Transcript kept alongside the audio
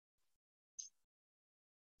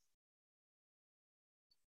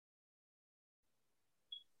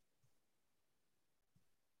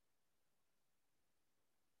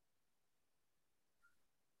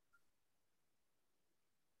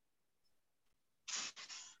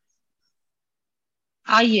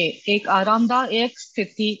आइए एक आरामदायक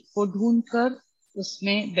स्थिति को ढूंढकर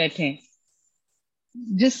उसमें बैठें,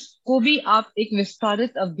 जिसको भी आप एक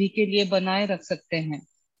विस्तारित अवधि के लिए बनाए रख सकते हैं।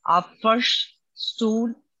 आप फर्श,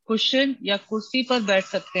 स्टूल, कुशन या कुर्सी पर बैठ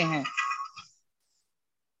सकते हैं।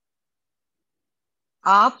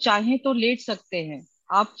 आप चाहें तो लेट सकते हैं,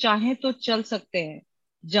 आप चाहें तो चल सकते हैं।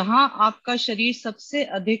 जहां आपका शरीर सबसे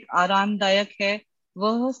अधिक आरामदायक है,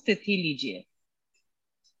 वह स्थिति लीजिए।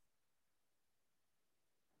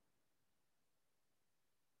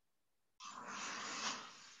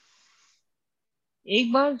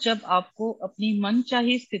 एक बार जब आपको अपनी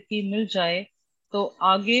मनचाही स्थिति मिल जाए, तो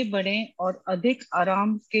आगे बढ़ें और अधिक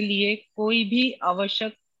आराम के लिए कोई भी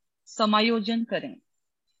आवश्यक समायोजन करें।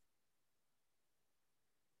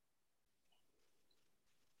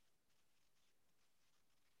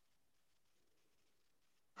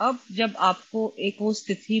 अब जब आपको एक वो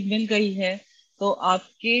स्थिति मिल गई है, तो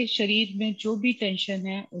आपके शरीर में जो भी टेंशन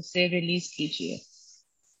है उसे रिलीज कीजिए।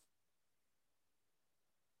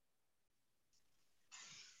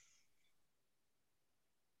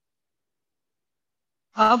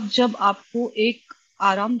 अब जब आपको एक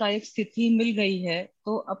आरामदायक स्थिति मिल गई है,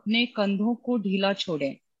 तो अपने कंधों को ढीला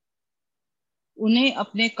छोड़ें। उन्हें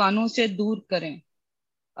अपने कानों से दूर करें।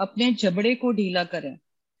 अपने जबड़े को ढीला करें।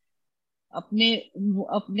 अपने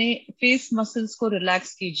अपने फेस मसल्स को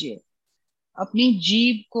रिलैक्स कीजिए। अपनी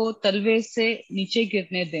जीभ को तलवे से नीचे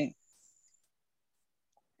गिरने दें।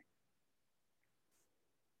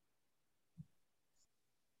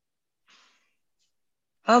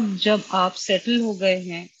 अब जब आप सेटल हो गए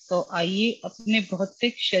हैं, तो आइए अपने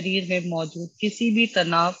भौतिक शरीर में मौजूद किसी भी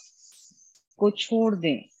तनाव को छोड़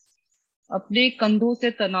दें। अपने कंधों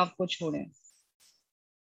से तनाव को छोड़ें।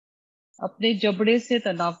 अपने जबड़े से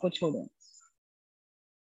तनाव को छोड़ें।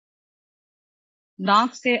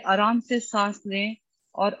 नाक से आराम से सांस लें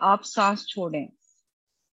और आप सांस छोड़ें।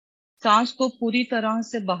 सांस को पूरी तरह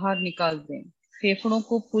से बाहर निकाल दें। फेफड़ों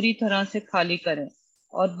को पूरी तरह से खाली करें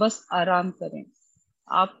और बस आराम करें।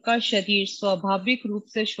 आपका शरीर स्वाभाविक रूप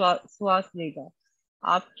से श्वास लेगा,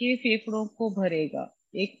 आपके फेफड़ों को भरेगा,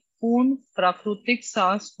 एक पूर्ण प्राकृतिक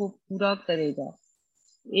सांस को पूरा करेगा।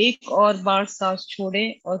 एक और बार सांस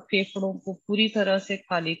छोड़ें और फेफड़ों को पूरी तरह से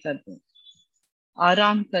खाली कर दें।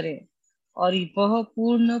 आराम करें और वह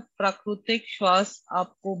पूर्ण प्राकृतिक श्वास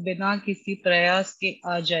आपको बिना किसी प्रयास के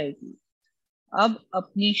आ जाएगी। अब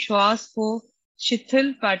अपनी श्वास को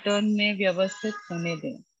शिथिल पैटर्न में व्यवस्थित होने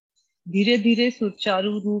दें। धीरे धीरे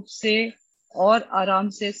सुचारू रूप से और आराम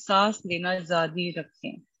से सांस लेना जारी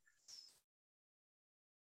रखें।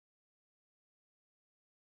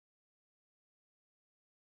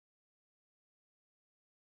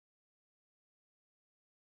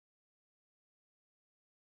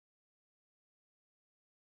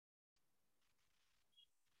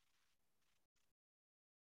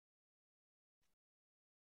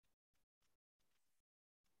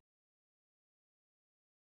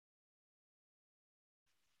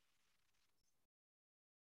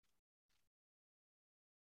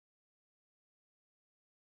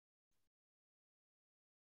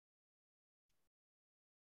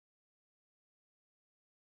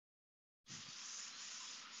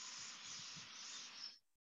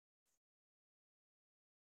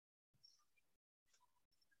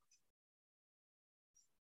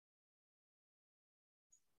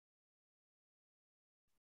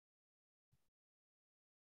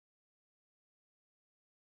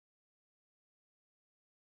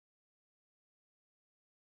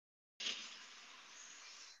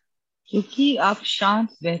 क्योंकि आप शांत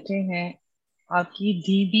बैठे हैं, आपकी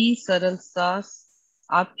धीमी सरल सांस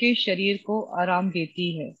आपके शरीर को आराम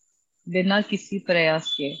देती है, बिना किसी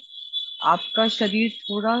प्रयास के। आपका शरीर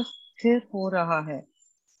थोड़ा स्थिर हो रहा है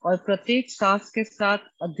और प्रत्येक सांस के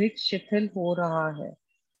साथ अधिक शिथिल हो रहा है।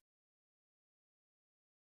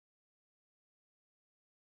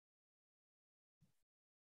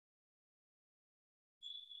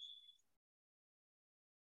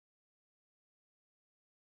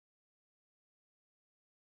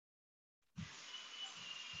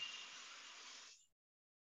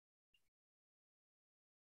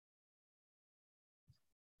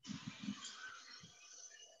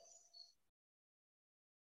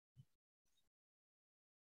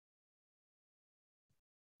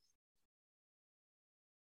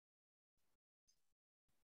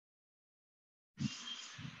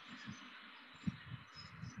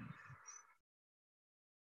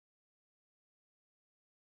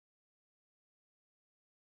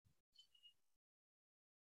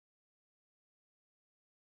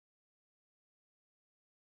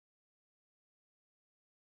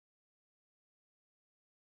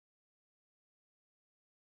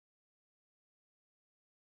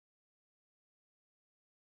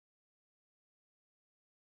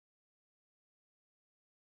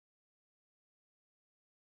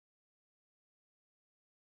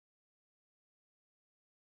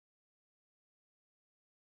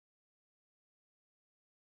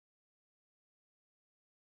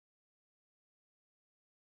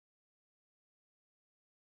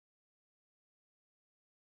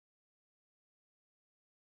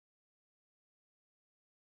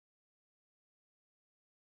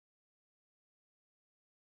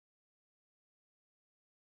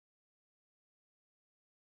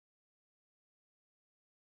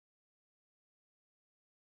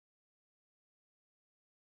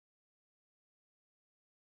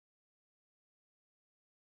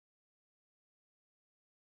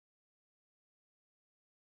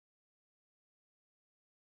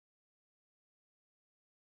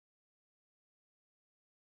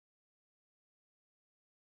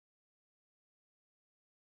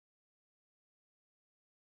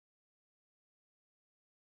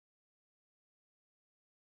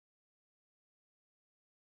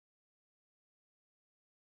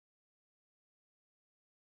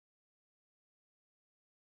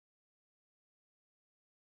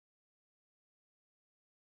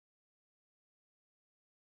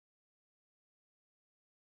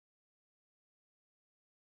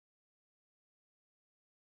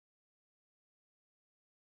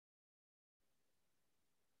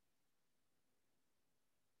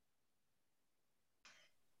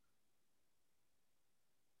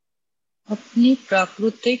 अपनी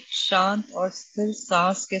प्राकृतिक शांत और स्थिर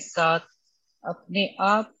सांस के साथ अपने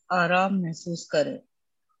आप आराम महसूस करें।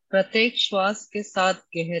 प्रत्येक श्वास के साथ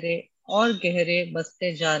गहरे और गहरे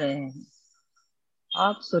बसते जा रहे हैं।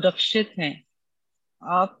 आप सुरक्षित हैं।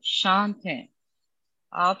 आप शांत हैं।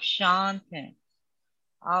 आप शांत हैं।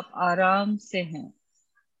 आप आराम से हैं।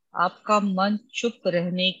 आपका मन चुप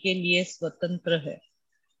रहने के लिए स्वतंत्र है।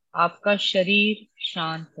 आपका शरीर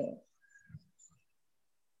शांत है।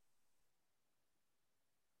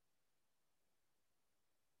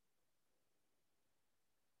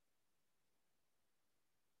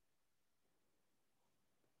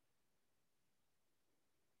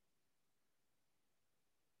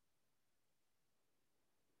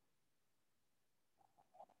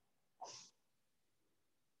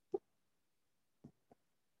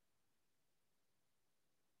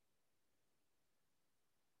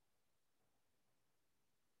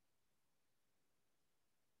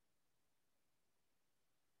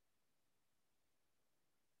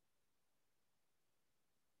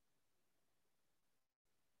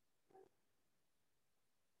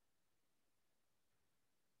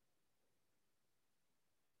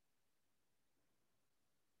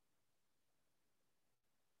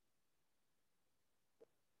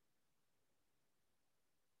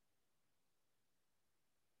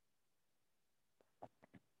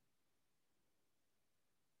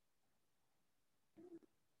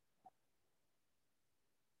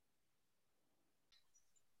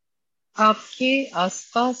 आपके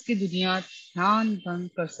आसपास की दुनिया ध्यान भंग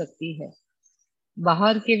कर सकती है।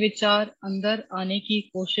 बाहर के विचार अंदर आने की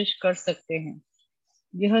कोशिश कर सकते हैं।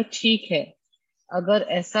 यह ठीक है। अगर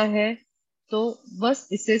ऐसा है तो बस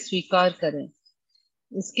इसे स्वीकार करें।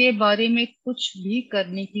 इसके बारे में कुछ भी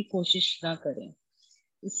करने की कोशिश ना करें।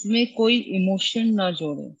 इसमें कोई इमोशन ना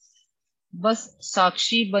जोड़ें। बस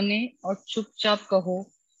साक्षी बने और चुपचाप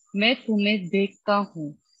कहो, मैं तुम्हें देखता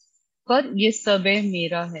हूँ, पर ये समय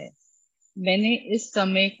मेरा है। मैंने इस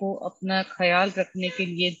समय को अपना ख्याल रखने के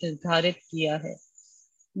लिए निर्धारित किया है।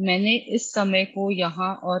 मैंने इस समय को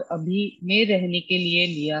यहाँ और अभी में रहने के लिए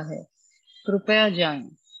लिया है। कृपया जाएं।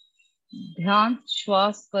 ध्यान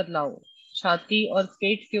श्वास पर लाओ। छाती और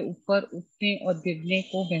पेट के ऊपर उठने और गिरने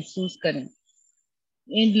को महसूस करें।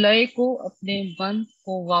 इन लय को अपने मन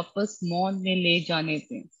को वापस मौन में ले जाने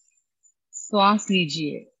दें। श्वास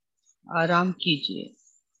लीजिए। आराम कीजिए।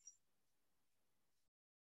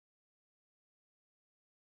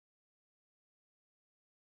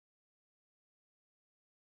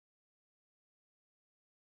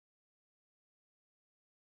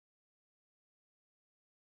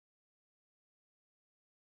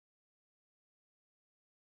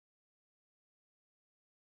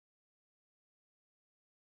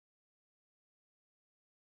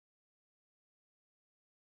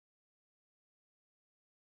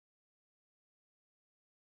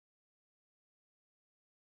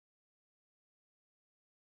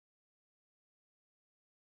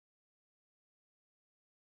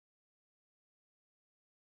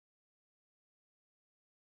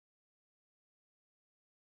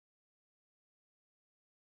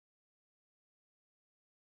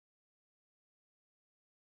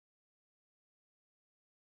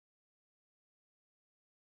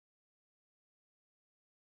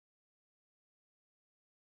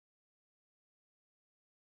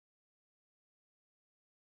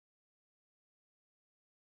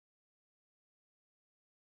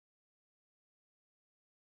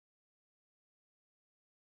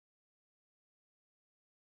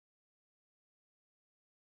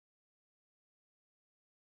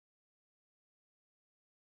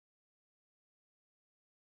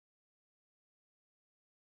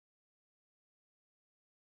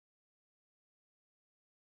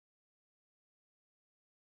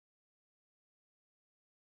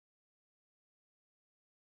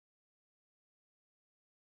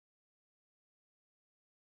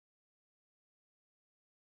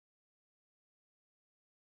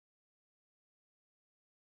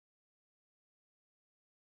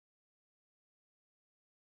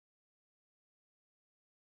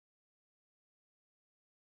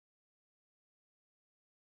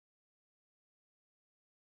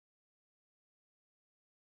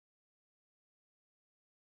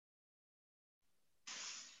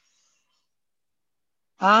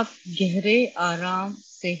 आप गहरे आराम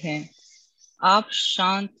से हैं। आप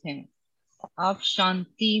शांत हैं। आप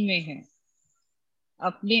शांति में हैं।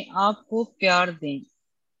 अपने आप को प्यार दें।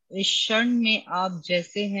 इस क्षण में आप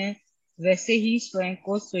जैसे हैं वैसे ही स्वयं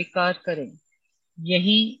को स्वीकार करें।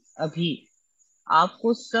 यही अभी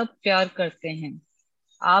आपको सब प्यार करते हैं।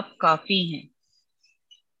 आप काफी हैं।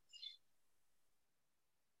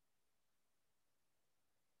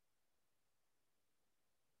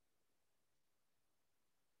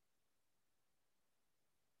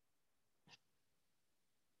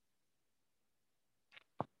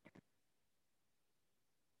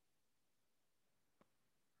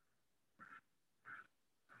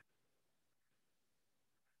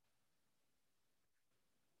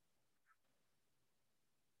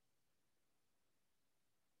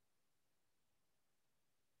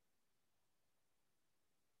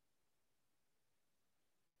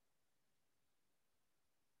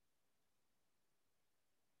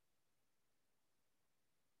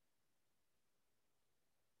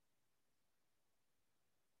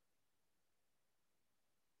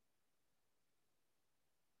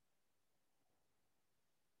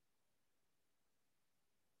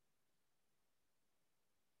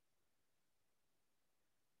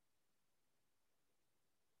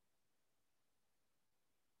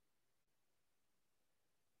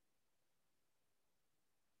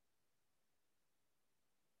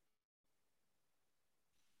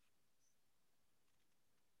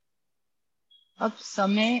 अब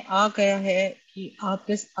समय आ गया है कि आप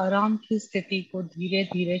इस आराम की स्थिति को धीरे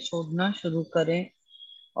धीरे छोड़ना शुरू करें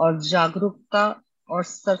और जागरूकता और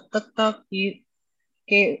सतर्कता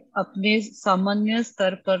के अपने सामान्य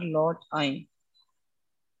स्तर पर लौट आएं।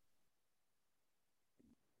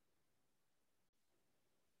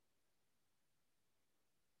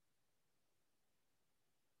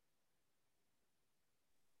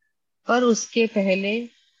 पर उसके पहले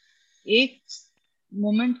एक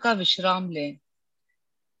मोमेंट का विश्राम लें,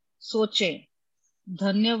 सोचें,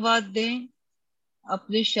 धन्यवाद दें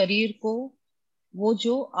अपने शरीर को, वो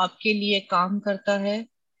जो आपके लिए काम करता है।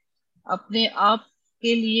 अपने आप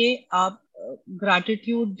के लिए आप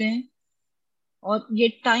ग्रैटिट्यूड दें और ये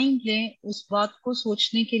टाइम लें उस बात को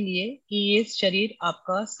सोचने के लिए कि ये शरीर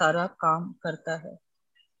आपका सारा काम करता है।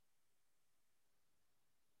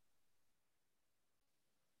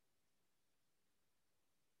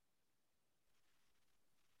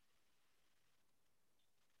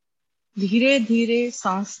 धीरे धीरे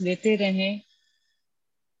सांस लेते रहें,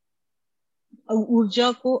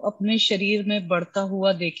 ऊर्जा को अपने शरीर में बढ़ता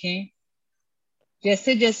हुआ देखें।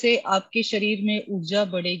 जैसे जैसे आपके शरीर में ऊर्जा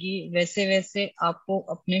बढ़ेगी वैसे वैसे आपको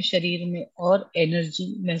अपने शरीर में और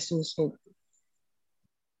एनर्जी महसूस होगी।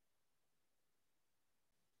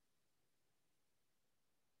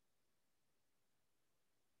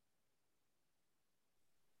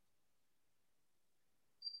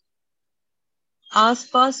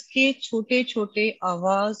 आसपास के छोटे छोटे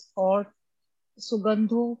आवाज और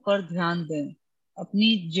सुगंधों पर ध्यान दें,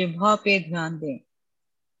 अपनी जिह्वा पे ध्यान दें।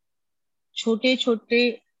 छोटे छोटे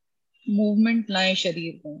मूवमेंट लाएं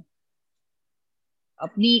शरीर में।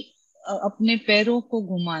 अपनी अपने पैरों को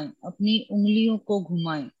घुमाएं, अपनी उंगलियों को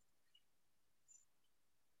घुमाएं।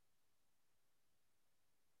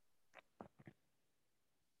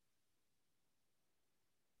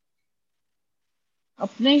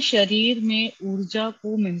 अपने शरीर में ऊर्जा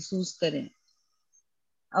को महसूस करें।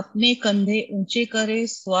 अपने कंधे ऊंचे करें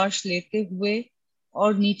श्वास लेते हुए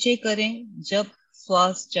और नीचे करें जब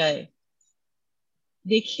श्वास जाए।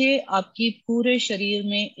 देखिए आपकी पूरे शरीर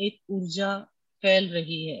में एक ऊर्जा फैल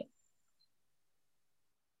रही है।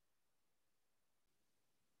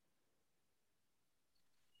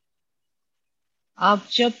 आप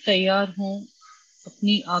जब तैयार हों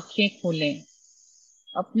अपनी आंखें खोलें,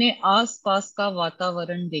 अपने आसपास का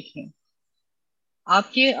वातावरण देखें।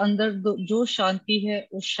 आपके अंदर जो शांति है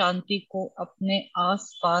उस शांति को अपने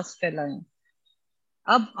आसपास फैलाएं।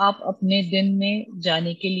 अब आप अपने दिन में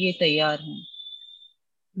जाने के लिए तैयार हैं।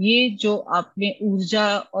 ये जो आप में ऊर्जा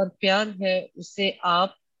और प्यार है उसे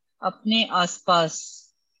आप अपने आसपास,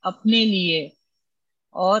 अपने लिए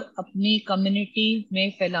और अपनी कम्युनिटी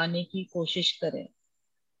में फैलाने की कोशिश करें।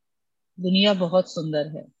 दुनिया बहुत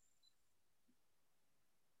सुंदर है।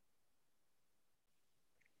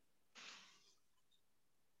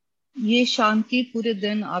 ये शांति पूरे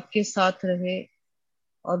दिन आपके साथ रहे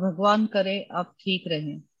और भगवान करे आप ठीक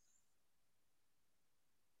रहें।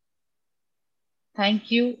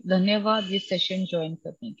 थैंक यू, धन्यवाद ये सेशन ज्वाइन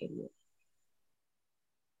करने के लिए।